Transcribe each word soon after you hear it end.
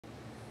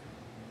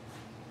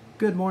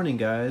Good morning,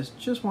 guys.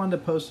 Just wanted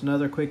to post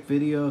another quick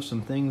video of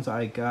some things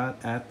I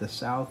got at the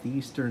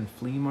Southeastern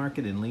Flea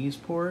Market in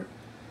Leesport.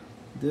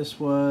 This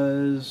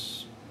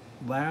was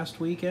last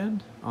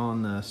weekend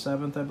on the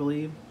 7th, I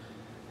believe.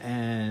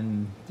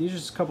 And these are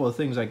just a couple of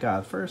things I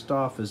got. First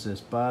off is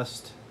this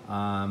bust.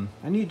 I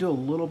need to do a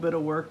little bit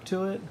of work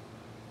to it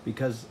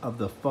because of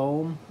the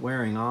foam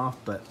wearing off,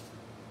 but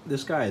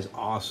this guy is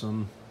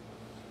awesome.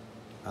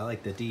 I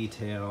like the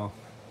detail,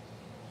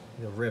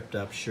 the ripped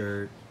up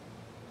shirt.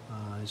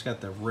 He's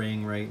got the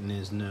ring right in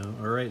his nose,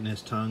 or right in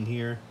his tongue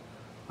here.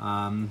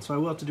 So I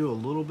will have to do a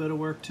little bit of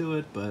work to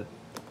it, but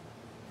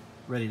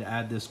ready to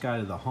add this guy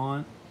to the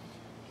haunt.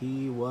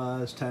 He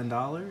was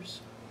 $10.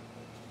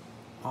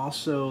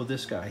 Also,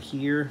 this guy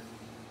here,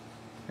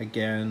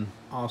 again,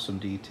 awesome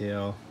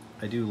detail.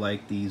 I do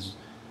like these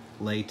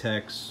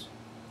latex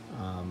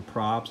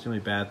props. The only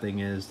bad thing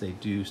is they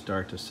do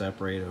start to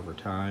separate over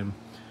time.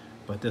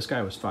 But this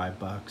guy was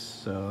 $5,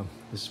 so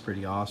this is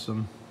pretty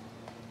awesome.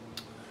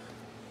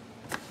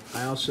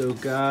 I also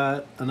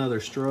got another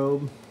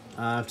strobe,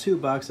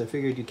 $2. I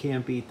figured you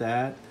can't beat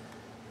that.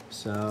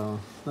 So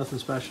nothing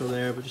special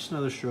there, but just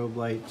another strobe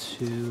light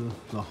to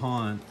the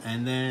haunt.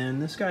 And then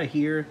this guy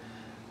here,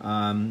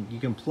 you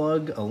can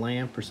plug a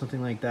lamp or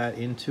something like that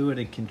into it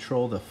and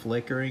control the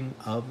flickering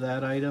of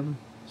that item.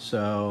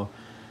 So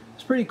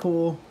it's pretty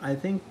cool. I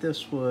think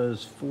this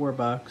was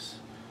 $4.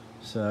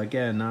 So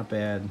again, not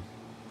bad.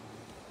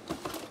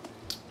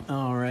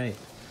 All right,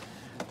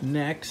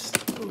 next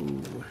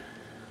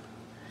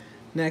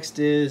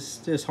is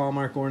this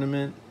Hallmark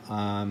ornament.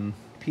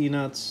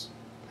 Peanuts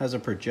has a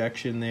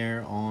projection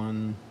there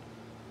on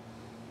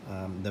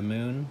the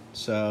moon,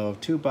 so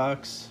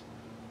 $2,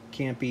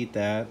 can't beat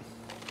that.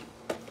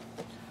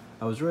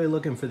 I was really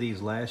looking for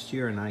these last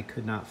year and I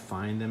could not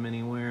find them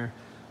anywhere,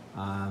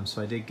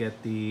 so I did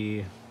get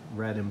the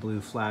red and blue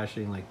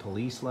flashing like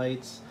police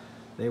lights.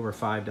 They were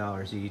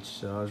 $5 each,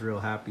 so I was real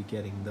happy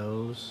getting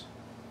those.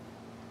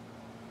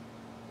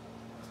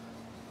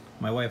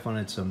 My wife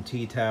wanted some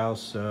tea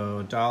towels,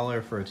 so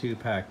 $1 for a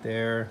 2-pack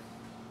there.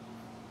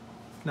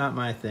 Not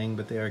my thing,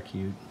 but they are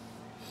cute.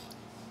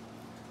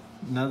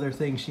 Another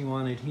thing she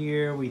wanted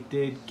here, we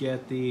did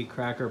get the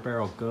Cracker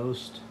Barrel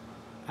Ghost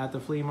at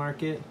the flea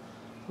market.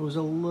 It was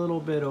a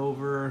little bit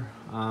over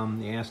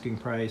the asking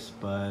price,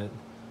 but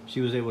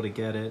she was able to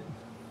get it.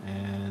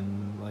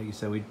 And like you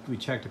said, we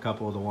checked a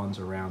couple of the ones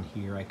around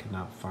here. I could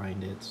not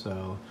find it,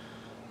 so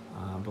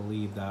I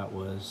believe that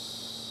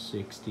was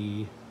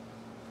 $60.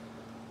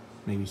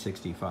 Maybe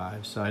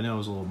 $65. So I know it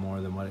was a little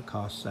more than what it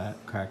costs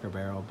at Cracker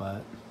Barrel,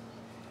 but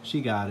she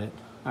got it.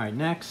 All right,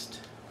 next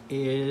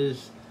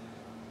is,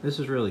 this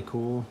is really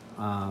cool.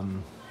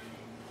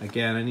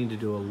 Again, I need to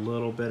do a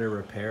little bit of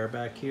repair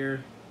back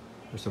here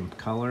for some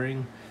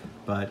coloring,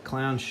 but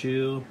clown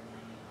shoe.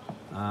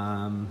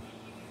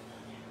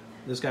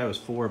 This guy was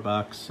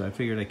 $4, so I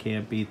figured I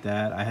can't beat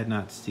that. I had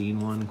not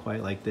seen one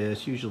quite like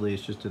this. Usually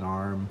it's just an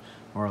arm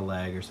or a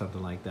leg or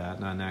something like that,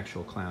 not an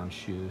actual clown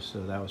shoe,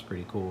 so that was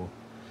pretty cool.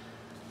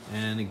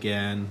 And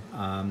again,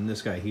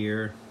 this guy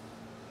here,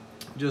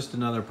 just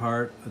another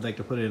part. I'd like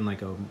to put it in like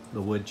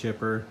the wood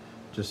chipper,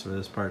 just for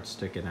this part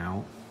sticking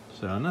out.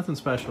 So nothing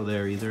special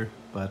there either,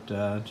 but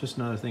just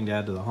another thing to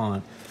add to the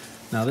haunt.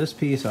 Now this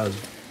piece I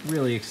was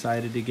really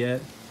excited to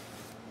get.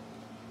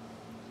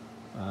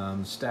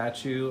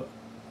 Statue,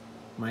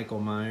 Michael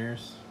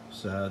Myers.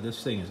 So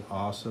this thing is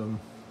awesome.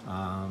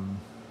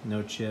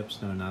 No chips,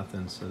 no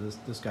nothing. So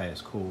this guy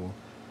is cool.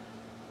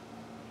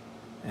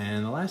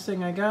 And the last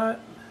thing I got,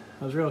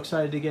 I was real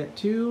excited to get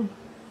too,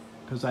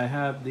 because I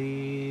have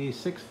the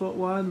 6-foot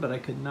one, but I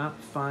could not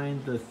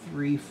find the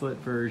 3-foot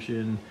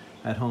version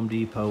at Home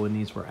Depot when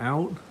these were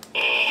out.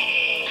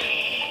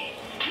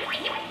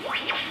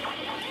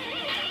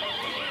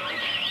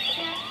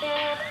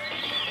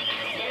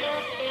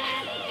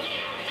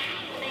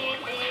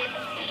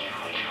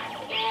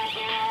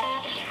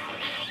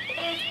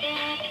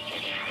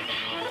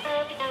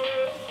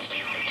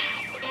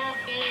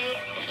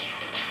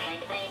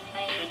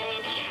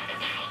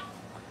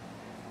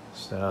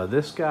 So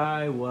this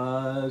guy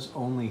was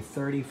only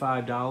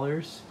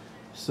 $35.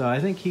 So I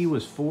think he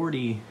was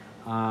 $40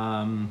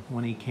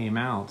 when he came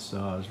out.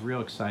 So I was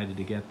real excited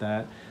to get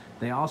that.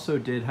 They also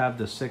did have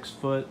the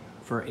 6-foot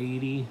for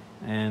 $80.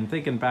 And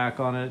thinking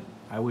back on it,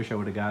 I wish I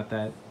would have got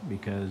that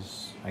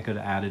because I could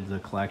have added to the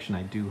collection.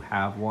 I do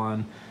have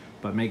one,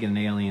 but making an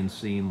alien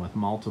scene with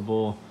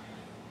multiple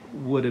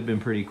would have been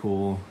pretty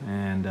cool.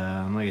 And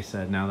like I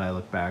said, now that I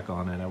look back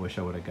on it, I wish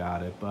I would have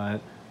got it,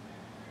 but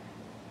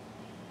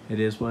it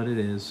is what it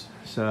is.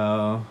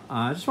 So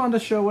I just wanted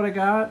to show what I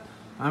got.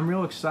 I'm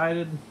real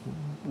excited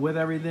with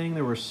everything.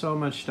 There was so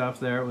much stuff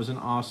there. It was an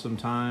awesome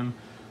time.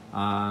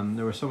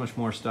 There was so much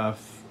more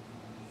stuff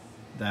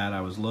that I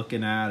was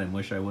looking at and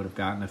wish I would have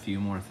gotten a few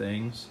more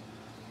things.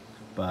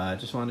 But I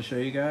just wanted to show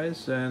you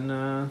guys,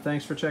 and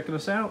thanks for checking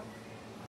us out.